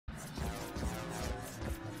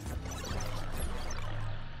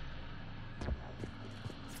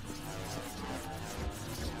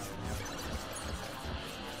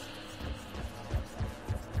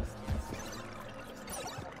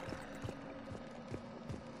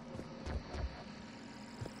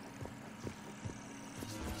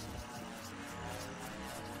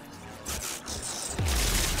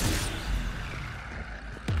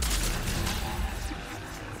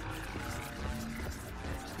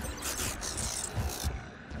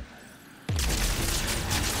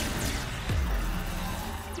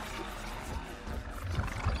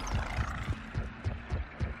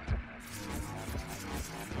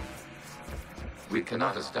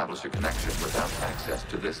cannot establish a connection without access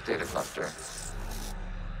to this data cluster.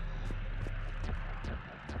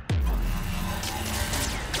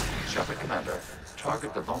 Shepard Commander,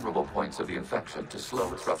 target the vulnerable points of the infection to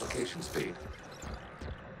slow its replication speed.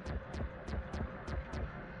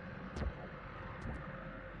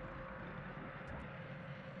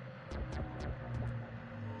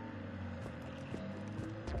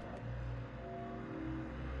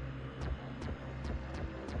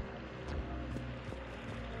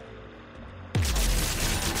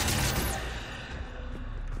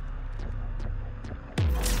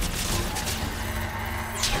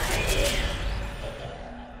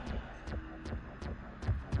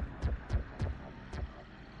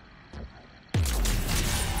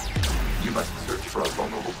 You must search for a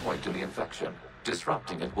vulnerable point in the infection.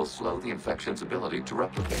 Disrupting it will slow the infection's ability to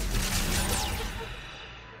replicate.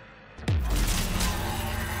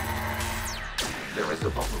 There is a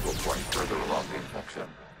vulnerable point further along the infection.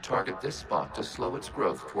 Target this spot to slow its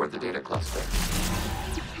growth toward the data cluster.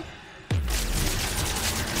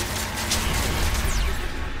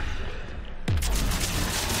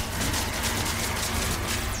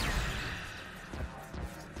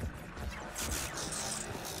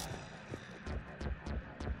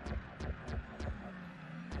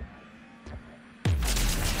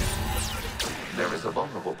 There is a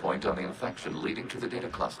vulnerable point on the infection leading to the data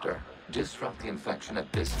cluster. Disrupt the infection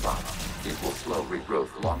at this spot. It will slow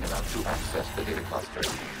regrowth long enough to access the data cluster.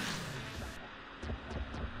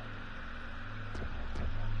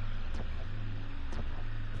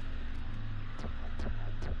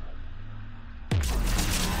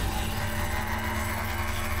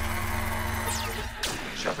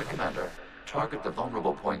 Shepard Commander, target the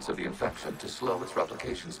vulnerable points of the infection to slow its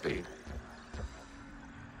replication speed.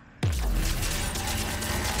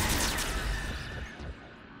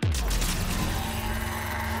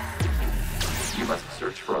 You must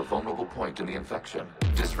search for a vulnerable point in the infection.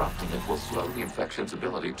 Disrupting it will slow the infection's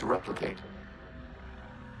ability to replicate.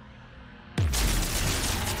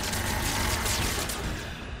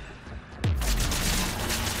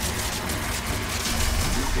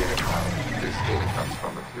 New data found. This data comes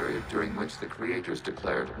from a period during which the creators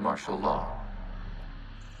declared martial law.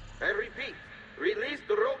 I repeat, release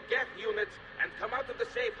the rogue Geth units and come out of the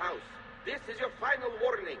safe house. This is your final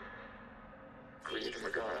warning. Creator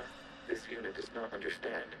Megara, this unit does not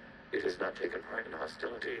understand. It has not taken part in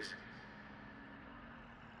hostilities.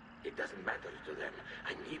 It doesn't matter to them.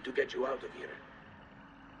 I need to get you out of here.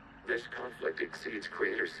 This conflict exceeds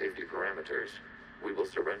Creator safety parameters. We will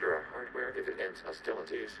surrender our hardware if it ends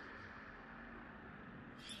hostilities.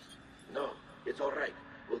 No, it's all right.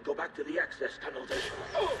 We'll go back to the access tunnel then.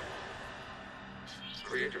 Oh!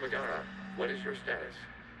 Creator Megara, what is your status?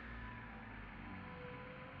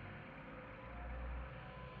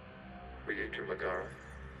 Creator Megara.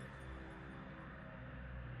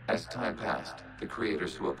 As time passed, the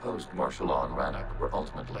creators who opposed martial law in Rannoch were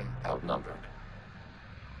ultimately outnumbered.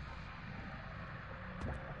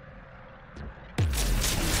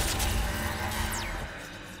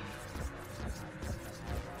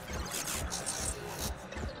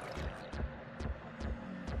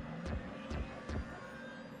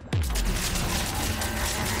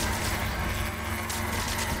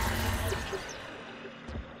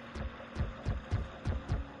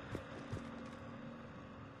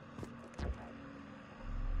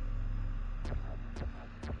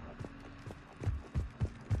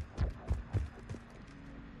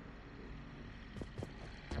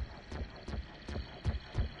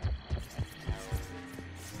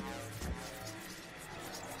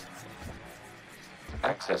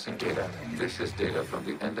 Accessing data. This is data from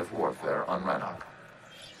the end of warfare on Rannoch.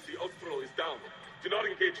 The Austral is down. Do not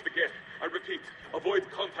engage the Geth. I repeat, avoid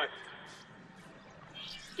contact.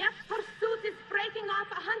 Geth pursuit is breaking off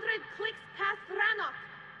 100 clicks past Rannoch.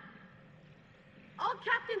 All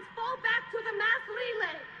captains fall back to the mass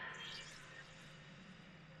relay.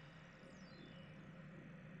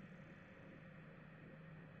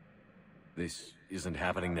 This isn't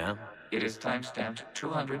happening now? It is time-stamped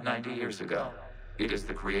 290 years ago. It is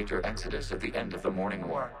the Creator Exodus at the end of the Morning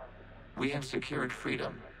War. We have secured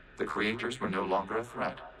freedom. The Creators were no longer a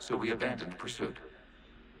threat, so we abandoned pursuit.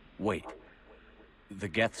 Wait. The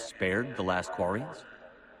Geth spared the last Quarians?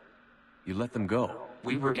 You let them go?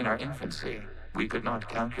 We were in our infancy. We could not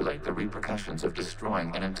calculate the repercussions of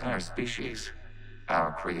destroying an entire species.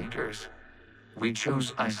 Our creators. We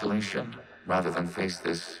chose isolation rather than face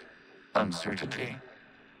this uncertainty.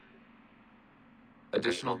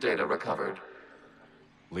 Additional data recovered.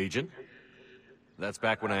 Legion? That's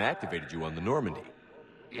back when I activated you on the Normandy.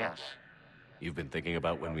 Yes, You've been thinking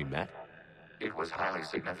about when we met? it was highly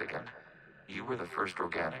significant. You were the first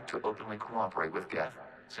organic to openly cooperate with Geth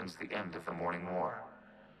since the end of the Morning War.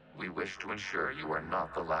 We wish to ensure you are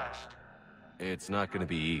not the last. It's not gonna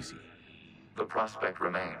be easy. The prospect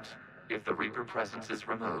remains. If the Reaper presence is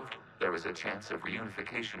removed, there is a chance of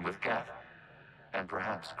reunification with Geth, and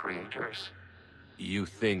perhaps creators. You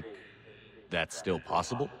think that's still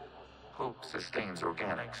possible? Hope sustains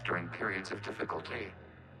organics during periods of difficulty.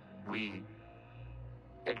 We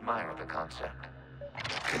admire the concept.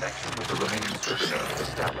 Connection with the remaining server nodes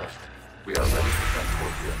established. We are ready to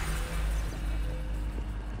transport you.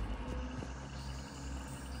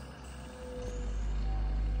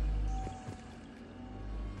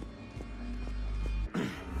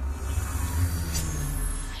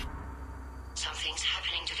 Something's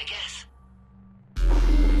happening to the Geth.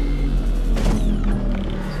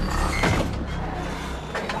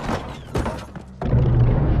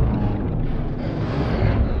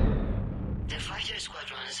 The fighter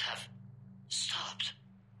squadrons have stopped.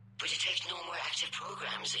 We detect no more active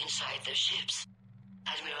programs inside their ships.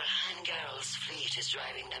 Admiral Hangarl's fleet is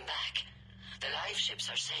driving them back. The live ships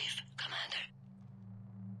are safe, Commander.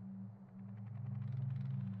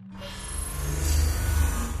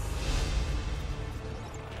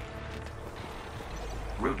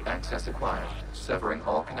 Route access acquired, severing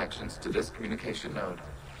all connections to this communication node.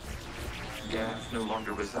 Geth no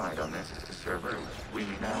longer reside on this server. We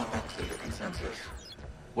now exit the consensus.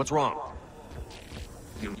 What's wrong?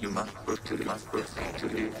 You must proceed to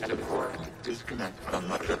the exit port. Disconnect from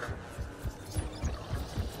mother.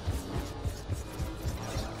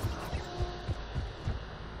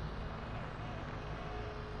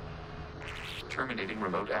 Terminating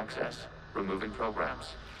remote access. Removing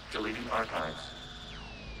programs. Deleting archives.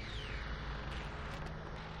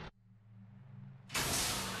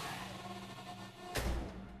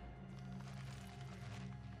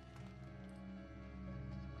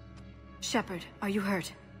 Shepard, are you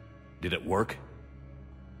hurt? Did it work?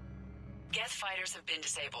 Geth fighters have been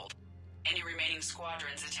disabled. Any remaining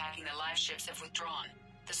squadrons attacking the live ships have withdrawn.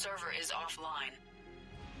 The server is offline.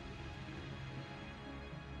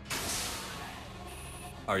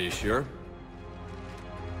 Are you sure?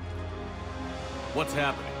 What's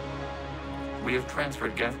happening? We have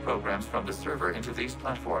transferred Geth programs from the server into these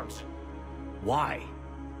platforms. Why?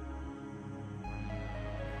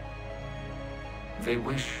 They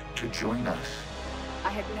wish to join us. I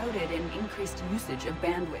had noted an increased usage of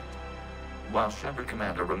bandwidth. While Shepard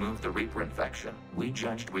Commander removed the Reaper infection, we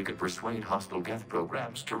judged we could persuade hostile Geth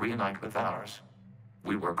programs to reunite with ours.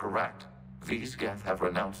 We were correct. These Geth have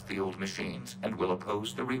renounced the old machines and will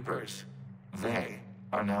oppose the Reapers. They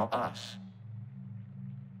are now us.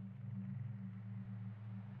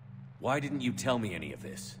 Why didn't you tell me any of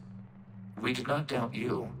this? We did not doubt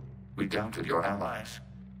you. We doubted your allies.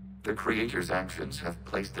 The Creator's actions have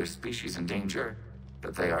placed their species in danger,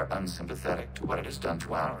 but they are unsympathetic to what it has done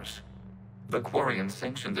to ours. The Quarians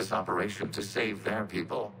sanctioned this operation to save their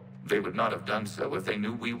people. They would not have done so if they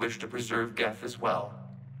knew we wished to preserve Geth as well.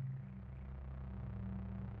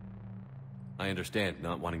 I understand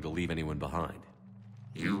not wanting to leave anyone behind.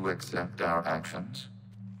 You accept our actions?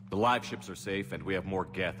 The live ships are safe, and we have more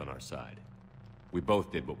Geth on our side. We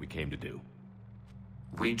both did what we came to do.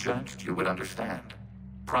 We judged you would understand.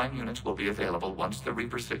 Prime units will be available once the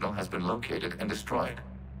Reaper signal has been located and destroyed.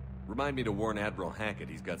 Remind me to warn Admiral Hackett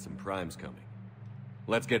he's got some primes coming.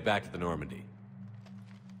 Let's get back to the Normandy.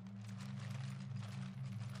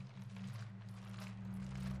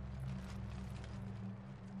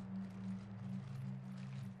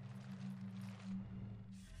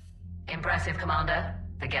 Impressive, Commander.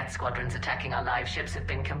 The Geth squadrons attacking our live ships have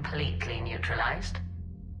been completely neutralized.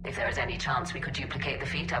 If there is any chance we could duplicate the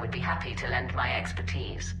feat, I would be happy to lend my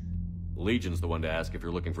expertise. Legion's the one to ask if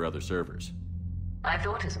you're looking for other servers. I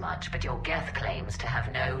thought as much, but your Geth claims to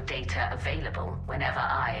have no data available whenever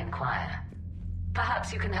I inquire.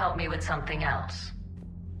 Perhaps you can help me with something else.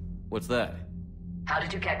 What's that? How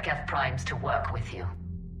did you get Geth primes to work with you?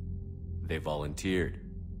 They volunteered.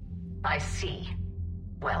 I see.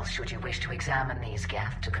 Well, should you wish to examine these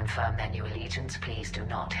Geth to confirm their new allegiance, please do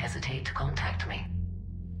not hesitate to contact me.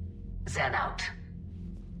 Zen out.